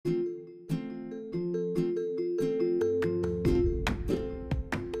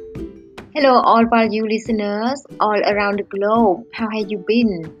Hello, all value listeners all around the globe. How have you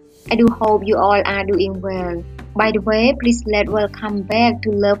been? I do hope you all are doing well. By the way, please let welcome back to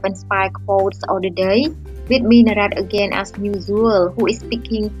Love and Spy Quotes of the Day. With me, Narat again as usual, who is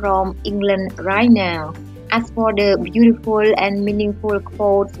speaking from England right now. As for the beautiful and meaningful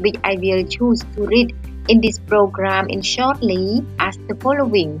quotes which I will choose to read in this program in shortly as the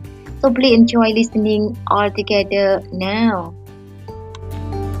following. So please enjoy listening all together now.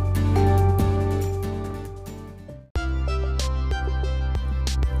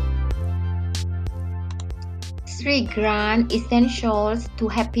 Three grand essentials to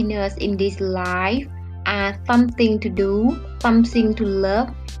happiness in this life are something to do, something to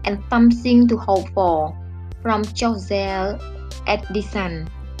love, and something to hope for. From Joseph Edison.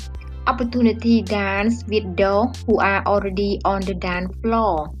 Opportunity dance with those who are already on the dance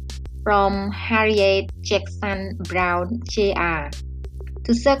floor. From Harriet Jackson Brown Jr.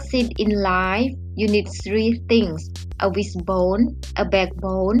 To succeed in life, you need three things: a wishbone, a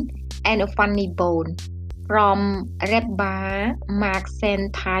backbone, and a funny bone. From Rabbi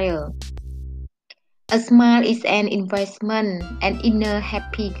McIntyre. A smile is an investment, an inner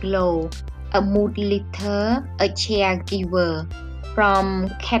happy glow, a mood lifter, a caregiver. From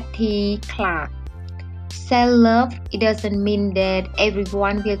Kathy Clark. Self-love, it doesn't mean that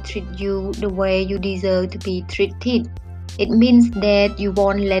everyone will treat you the way you deserve to be treated. It means that you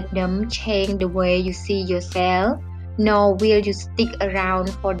won't let them change the way you see yourself, nor will you stick around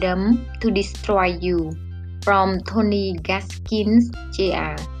for them to destroy you. From Tony Gaskins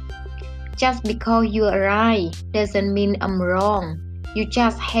Jr. Just because you're right doesn't mean I'm wrong. You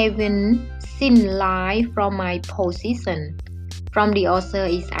just haven't seen life from my position. From the author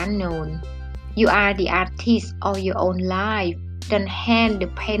is unknown. You are the artist of your own life. Don't hand the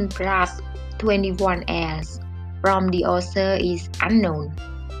paintbrush to anyone else. From the author is unknown.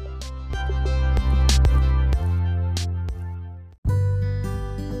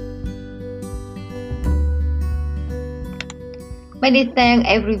 Many thanks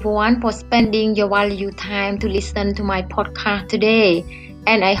everyone for spending your valuable time to listen to my podcast today.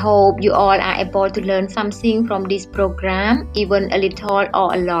 And I hope you all are able to learn something from this program, even a little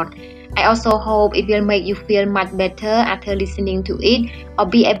or a lot. I also hope it will make you feel much better after listening to it, or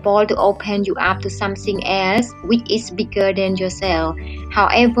be able to open you up to something else which is bigger than yourself.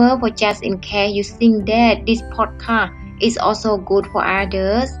 However, for just in case you think that this podcast is also good for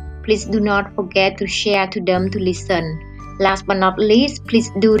others, please do not forget to share to them to listen. Last but not least, please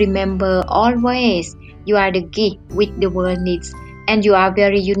do remember always you are the gift which the world needs, and you are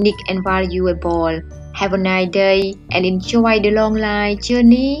very unique and valuable. Have a nice day and enjoy the long life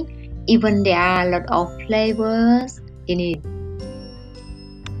journey, even there are a lot of flavors in it.